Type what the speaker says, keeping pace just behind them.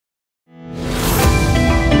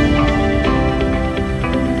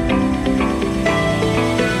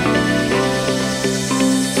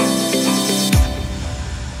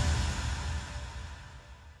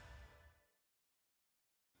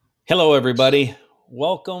Hello, everybody.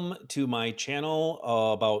 Welcome to my channel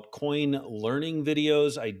about coin learning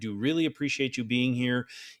videos. I do really appreciate you being here.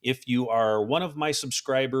 If you are one of my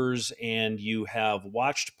subscribers and you have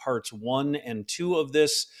watched parts 1 and 2 of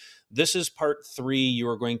this is part 3. You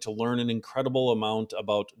are going to learn an incredible amount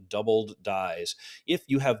about doubled dies. If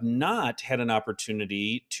you have not had an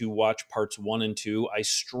opportunity to watch parts 1 and 2, I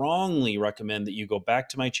strongly recommend that you go back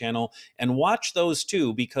to my channel and watch those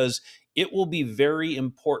too, because it will be very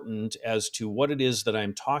important as to what it is that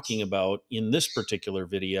I'm talking about in this particular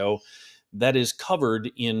video that is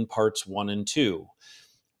covered in parts 1 and 2.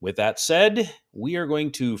 With that said, we are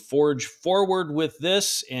going to forge forward with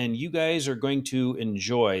this, and you guys are going to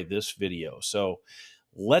enjoy this video. So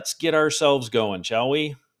let's get ourselves going, shall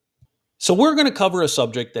we? So we're going to cover a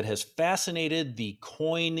subject that has fascinated the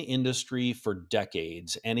coin industry for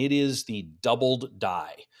decades, and it is the doubled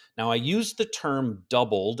die. Now, I use the term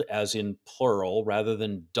doubled as in plural rather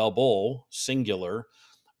than double, singular,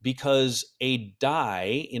 because a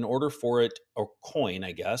die, in order for it, a coin,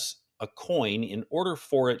 I guess, a coin, in order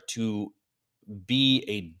for it to be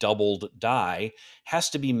a doubled die, has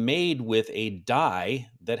to be made with a die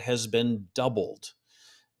that has been doubled,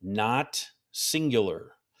 not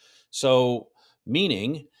singular. So,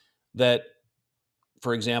 meaning that,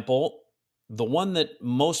 for example, the one that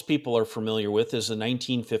most people are familiar with is the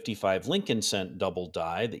 1955 Lincoln cent double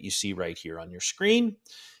die that you see right here on your screen.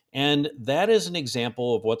 And that is an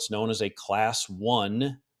example of what's known as a Class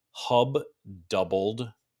 1 hub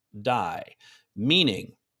doubled die,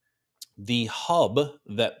 meaning the hub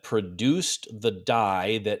that produced the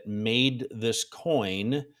die that made this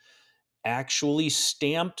coin actually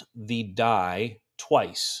stamped the die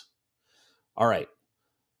twice. All right.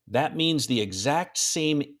 That means the exact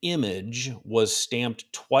same image was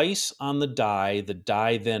stamped twice on the die. The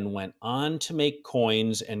die then went on to make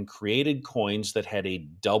coins and created coins that had a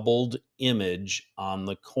doubled image on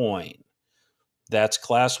the coin. That's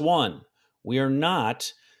Class 1. We are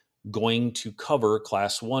not going to cover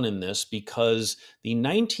Class 1 in this because the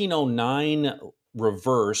 1909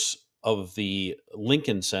 reverse of the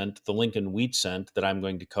Lincoln cent, the Lincoln wheat cent that I'm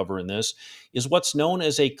going to cover in this, is what's known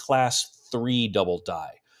as a Class 3 double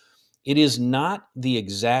die. It is not the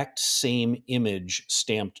exact same image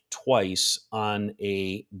stamped twice on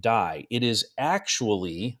a die. It is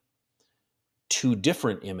actually two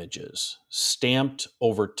different images stamped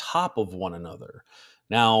over top of one another.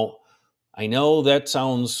 Now, I know that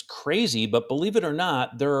sounds crazy, but believe it or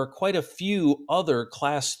not, there are quite a few other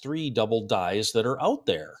Class 3 double dies that are out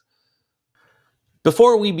there.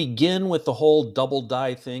 Before we begin with the whole double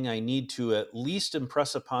die thing, I need to at least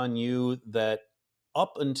impress upon you that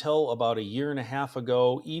up until about a year and a half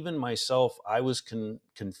ago, even myself, I was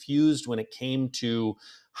confused when it came to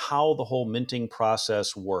how the whole minting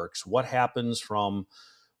process works. What happens from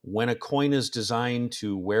when a coin is designed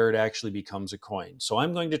to where it actually becomes a coin. So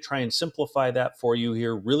I'm going to try and simplify that for you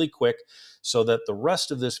here really quick so that the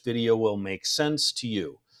rest of this video will make sense to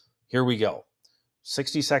you. Here we go.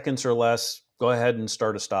 60 seconds or less. Go ahead and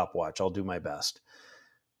start a stopwatch. I'll do my best.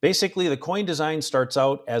 Basically, the coin design starts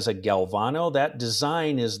out as a galvano. That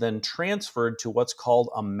design is then transferred to what's called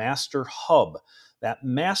a master hub. That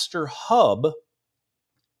master hub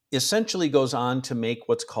essentially goes on to make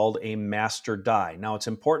what's called a master die. Now, it's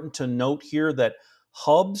important to note here that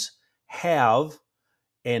hubs have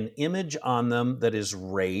an image on them that is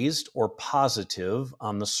raised or positive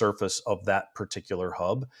on the surface of that particular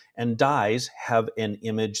hub, and dies have an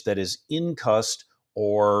image that is incussed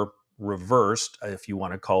or reversed, if you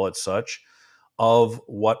want to call it such, of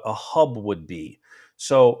what a hub would be.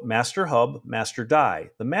 So master hub, master die.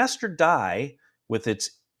 The master die, with its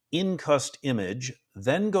incussed image,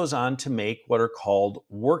 then goes on to make what are called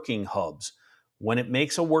working hubs. When it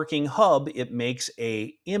makes a working hub, it makes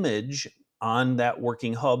an image on that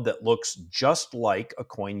working hub that looks just like a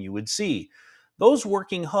coin you would see. Those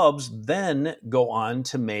working hubs then go on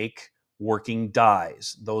to make working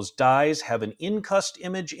dies. Those dies have an incussed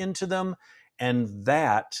image into them, and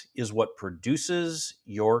that is what produces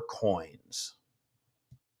your coins.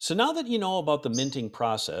 So now that you know about the minting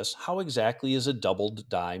process, how exactly is a doubled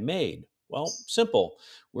die made? Well, simple.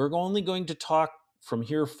 We're only going to talk from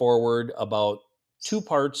here forward about two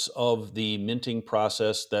parts of the minting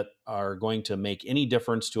process that are going to make any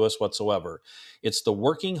difference to us whatsoever. It's the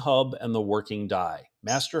working hub and the working die.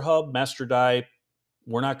 Master hub, master die,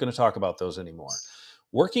 we're not going to talk about those anymore.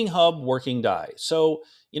 Working hub, working die. So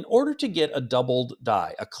in order to get a doubled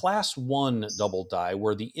die, a Class 1 double die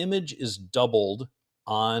where the image is doubled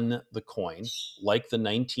on the coin, like the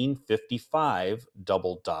 1955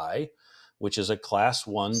 double die, which is a Class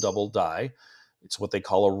 1 double die. It's what they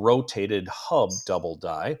call a rotated hub double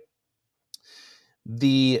die.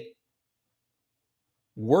 The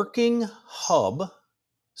working hub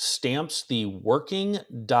stamps the working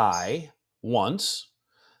die once.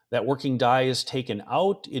 That working die is taken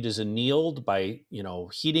out. It is annealed by,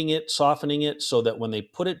 heating it, softening it, so that when they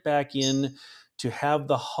put it back in to have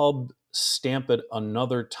the hub stamp it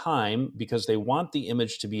another time, because they want the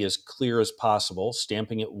image to be as clear as possible.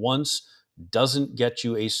 Stamping it once doesn't get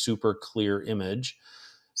you a super clear image.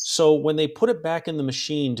 So when they put it back in the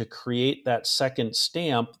machine to create that second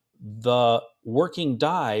stamp, the working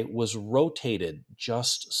die was rotated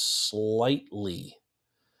just slightly.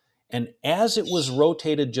 And as it was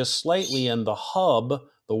rotated just slightly, and the hub,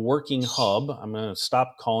 the working hub, I'm going to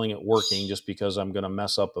stop calling it working just because I'm going to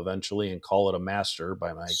mess up eventually and call it a master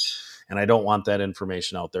and I don't want that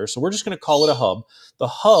information out there. So we're just going to call it a hub. The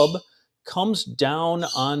hub comes down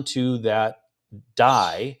onto that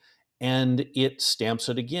die and it stamps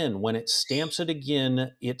it again. When it stamps it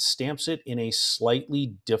again, it stamps it in a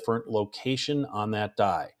slightly different location on that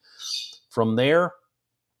die. From there,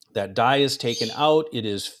 that die is taken out. It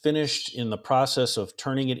is finished in the process of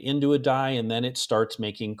turning it into a die, and then it starts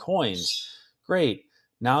making coins. Great.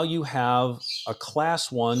 Now you have a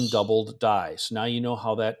class 1 doubled die. So now you know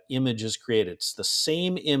how that image is created. It's the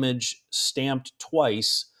same image stamped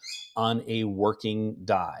twice on a working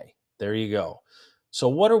die. There you go. So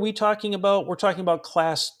what are we talking about? We're talking about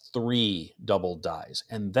class 3 doubled dies,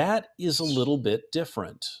 and that is a little bit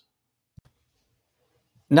different.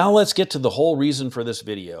 Now let's get to the whole reason for this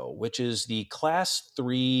video, which is the class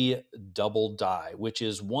 3 double die, which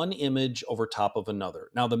is one image over top of another.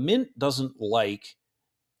 Now the Mint doesn't like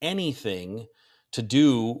anything to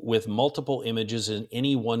do with multiple images in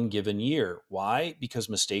any one given year. Why? Because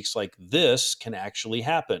mistakes like this can actually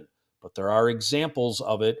happen, but there are examples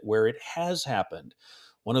of it where it has happened.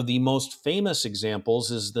 One of the most famous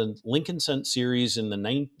examples is the Lincoln Cent series in the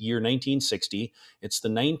year 1960. It's the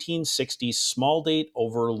 1960 small date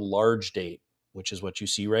over large date, which is what you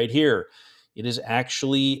see right here. It is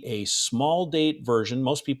actually a small date version.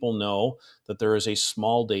 Most people know that there is a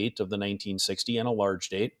small date of the 1960 and a large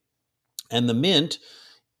date. And the Mint,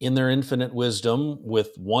 in their infinite wisdom,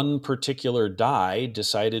 with one particular die,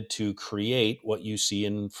 decided to create what you see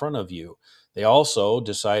in front of you. They also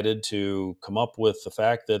decided to come up with the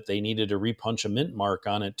fact that they needed to repunch a mint mark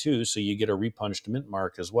on it too, so you get a repunched mint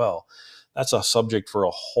mark as well. That's a subject for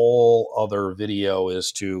a whole other video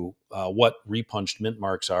as to what repunched mint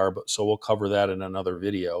marks are, so we'll cover that in another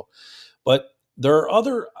video. But there are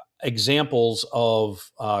other examples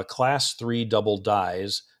of class 3 double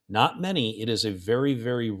dies. Not many. It is a very,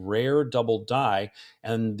 very rare double die.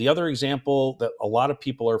 And the other example that a lot of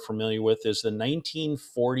people are familiar with is the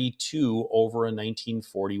 1942 over a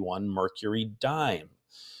 1941 Mercury dime.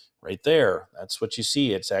 Right there. That's what you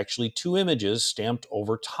see. It's actually two images stamped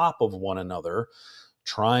over top of one another,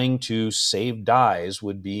 trying to save dies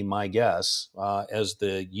would be my guess, as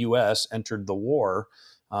the U.S. entered the war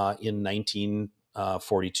in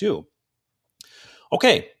 1942.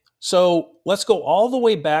 Okay, so let's go all the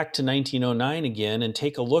way back to 1909 again and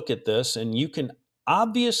take a look at this. And you can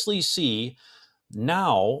obviously see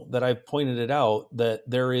now that I've pointed it out that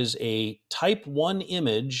there is a type 1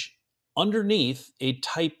 image underneath a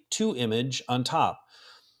type 2 image on top.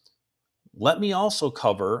 Let me also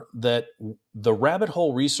cover that the rabbit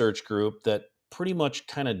hole research group that pretty much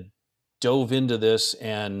kind of dove into this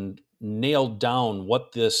and nailed down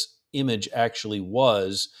what this image actually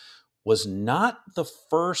was not the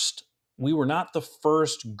first, we were not the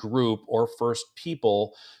first group or first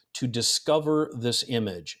people to discover this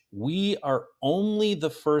image. We are only the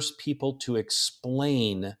first people to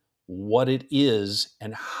explain what it is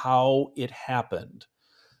and how it happened.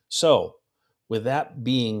 So, with that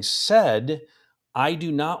being said, I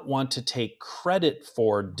do not want to take credit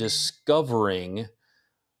for discovering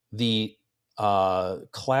the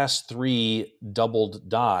class 3 doubled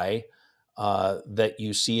die that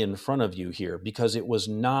you see in front of you here, because it was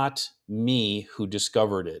not me who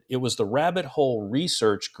discovered it. It was the rabbit hole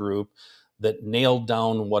research group that nailed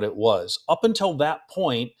down what it was. Up until that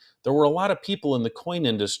point, there were a lot of people in the coin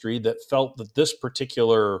industry that felt that this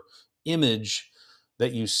particular image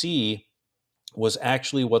that you see was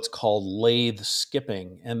actually what's called lathe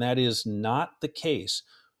skipping, and that is not the case.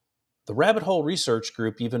 The rabbit hole research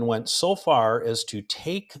group even went so far as to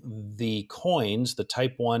take the coins, the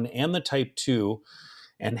type 1 and the type 2,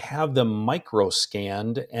 and have them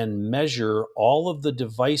micro-scanned and measure all of the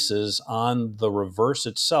devices on the reverse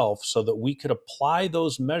itself so that we could apply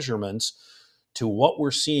those measurements to what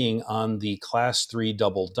we're seeing on the class 3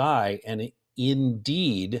 double die. And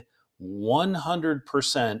indeed,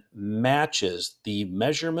 100% matches. The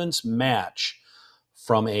measurements match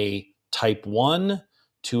from a Type 1,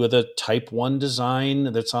 two of the Type 1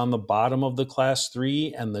 design that's on the bottom of the Class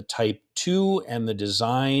 3, and the Type 2 and the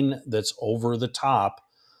design that's over the top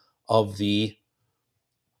of the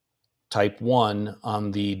Type 1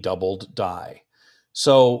 on the doubled die.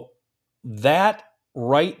 So that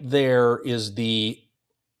right there is the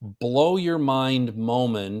blow your mind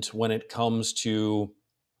moment when it comes to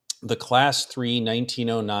the Class 3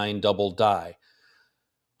 1909 double die.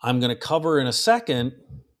 I'm going to cover in a second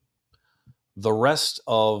the rest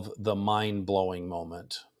of the mind-blowing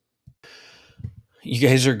moment. You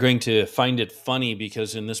guys are going to find it funny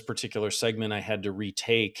because in this particular segment, I had to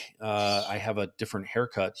retake. I have a different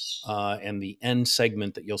haircut, and the end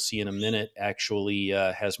segment that you'll see in a minute actually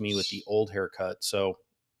has me with the old haircut. So,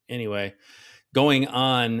 anyway, going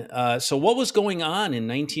on. So, what was going on in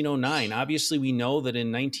 1909? Obviously, we know that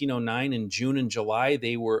in 1909, in June and July,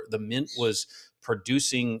 the Mint was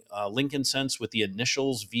producing Lincoln cents with the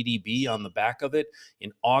initials VDB on the back of it.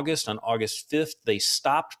 In August, on August 5th, they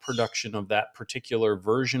stopped production of that particular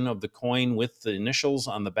version of the coin with the initials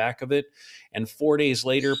on the back of it, and 4 days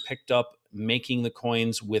later, picked up making the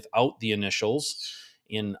coins without the initials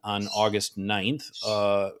on August 9th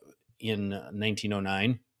in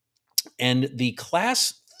 1909. And the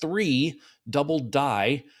Class 3 double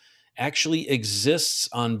die actually exists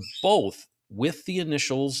on both with the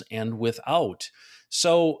initials and without.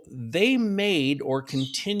 So they made or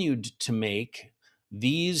continued to make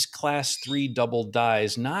these Class 3 double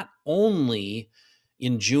dies not only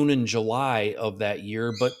in June and July of that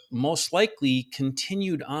year, but most likely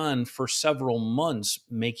continued on for several months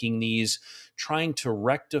making these, trying to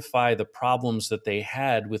rectify the problems that they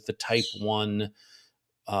had with the Type 1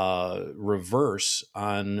 reverse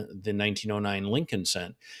on the 1909 Lincoln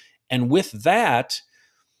cent. And with that,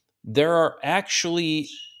 there are actually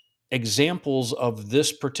examples of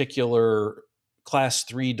this particular Class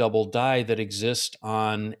 3 double die that exist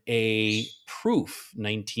on a proof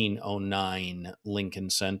 1909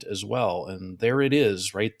 Lincoln cent as well. And there it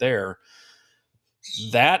is right there.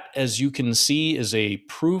 That, as you can see, is a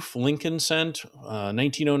proof Lincoln cent,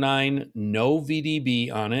 1909, no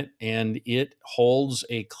VDB on it, and it holds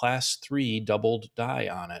a Class 3 doubled die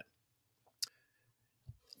on it.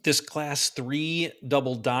 This Class 3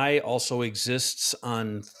 double die also exists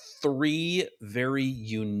on three very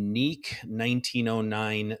unique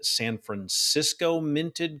 1909 San Francisco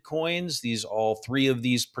minted coins. All three of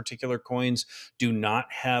these particular coins do not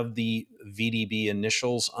have the VDB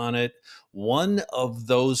initials on it. One of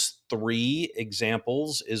those three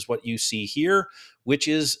examples is what you see here, which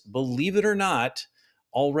is, believe it or not,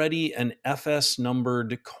 already an FS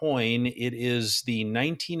numbered coin. It is the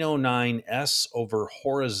 1909 S over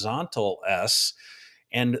horizontal S.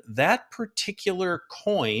 And that particular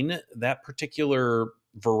coin, that particular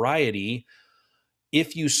variety,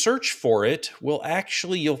 if you search for it,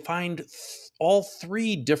 you'll find all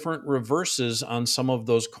three different reverses on some of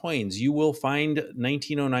those coins. You will find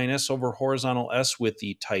 1909S over horizontal S with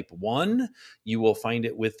the Type 1, you will find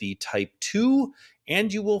it with the Type 2,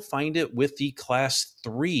 and you will find it with the Class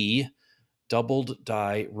 3 doubled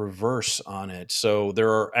die reverse on it. So there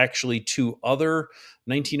are actually two other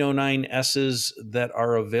 1909 S's that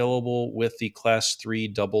are available with the Class 3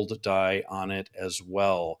 doubled die on it as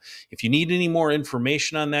well. If you need any more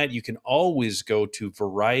information on that, you can always go to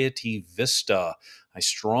Variety Vista. I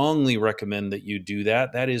strongly recommend that you do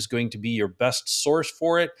that. That is going to be your best source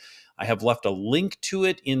for it. I have left a link to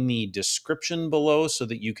it in the description below so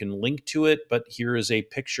that you can link to it, but here is a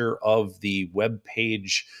picture of the web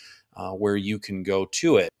page where you can go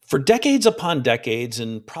to it. For decades upon decades,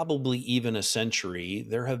 and probably even a century,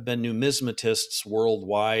 there have been numismatists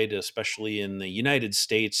worldwide, especially in the United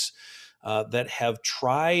States, that have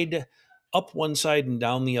tried up one side and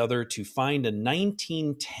down the other to find a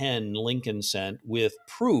 1910 Lincoln cent with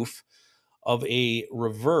proof of a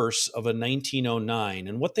reverse of a 1909.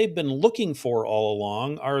 And what they've been looking for all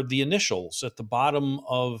along are the initials at the bottom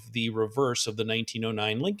of the reverse of the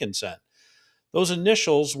 1909 Lincoln cent. Those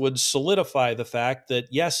initials would solidify the fact that,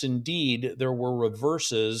 yes, indeed, there were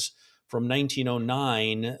reverses from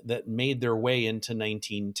 1909 that made their way into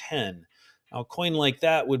 1910. Now, a coin like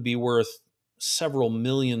that would be worth several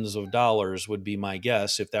millions of dollars, would be my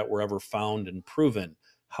guess, if that were ever found and proven.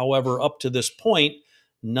 However, up to this point,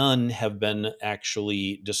 none have been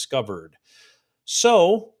actually discovered.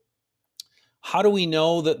 So, how do we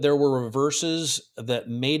know that there were reverses that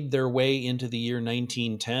made their way into the year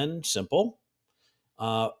 1910? Simple.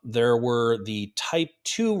 There were the Type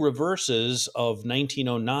 2 reverses of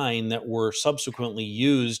 1909 that were subsequently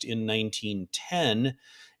used in 1910,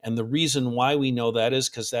 And the reason why we know that is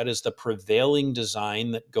because that is the prevailing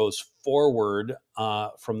design that goes forward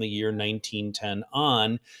from the year 1910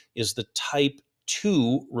 on, is the Type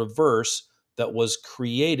 2 reverse that was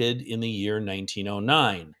created in the year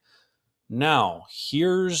 1909. Now,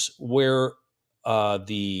 here's where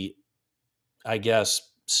the, I guess,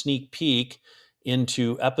 sneak peek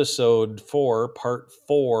into episode 4, part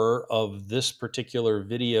 4 of this particular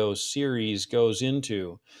video series goes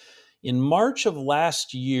into. In March of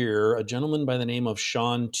last year, a gentleman by the name of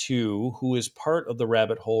Sean Tu, who is part of the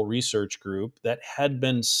Rabbit Hole Research Group that had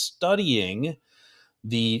been studying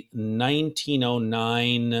the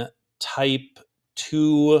 1909 Type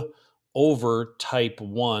 2 over Type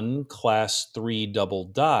 1 Class 3 double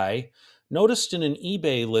die, noticed in an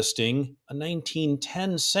eBay listing a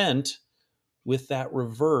 1910 cent with that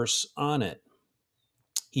reverse on it.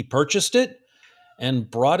 He purchased it and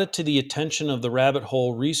brought it to the attention of the Rabbit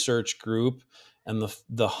Hole Research Group, and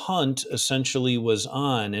the hunt essentially was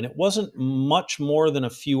on. And it wasn't much more than a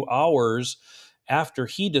few hours after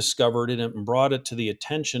he discovered it and brought it to the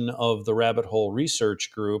attention of the Rabbit Hole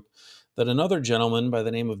Research Group that another gentleman by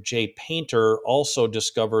the name of Jay Painter also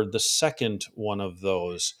discovered the second one of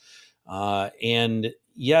those. And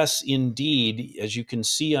yes, indeed, as you can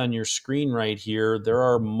see on your screen right here, there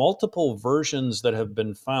are multiple versions that have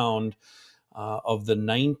been found of the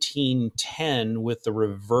 1910 with the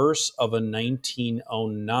reverse of a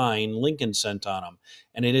 1909 Lincoln cent on them.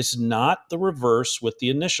 And it is not the reverse with the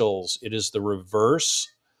initials. It is the reverse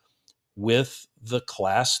with the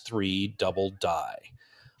Class 3 double die.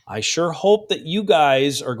 I sure hope that you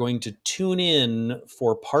guys are going to tune in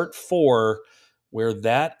for part 4, where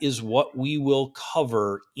that is what we will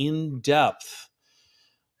cover in depth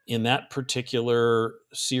in that particular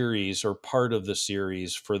series or part of the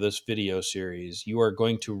series for this video series. You are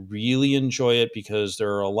going to really enjoy it because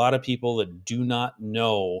there are a lot of people that do not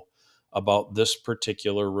know about this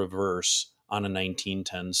particular reverse on a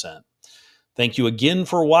 1910 cent. Thank you again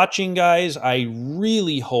for watching, guys. I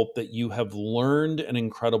really hope that you have learned an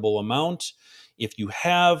incredible amount. If you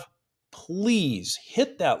have, please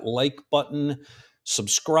hit that like button.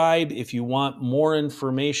 Subscribe if you want more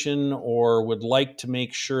information or would like to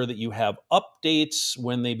make sure that you have updates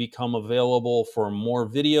when they become available for more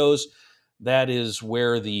videos. That is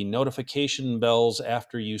where the notification bells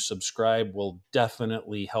after you subscribe will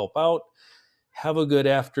definitely help out. Have a good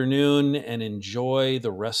afternoon and enjoy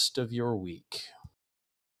the rest of your week.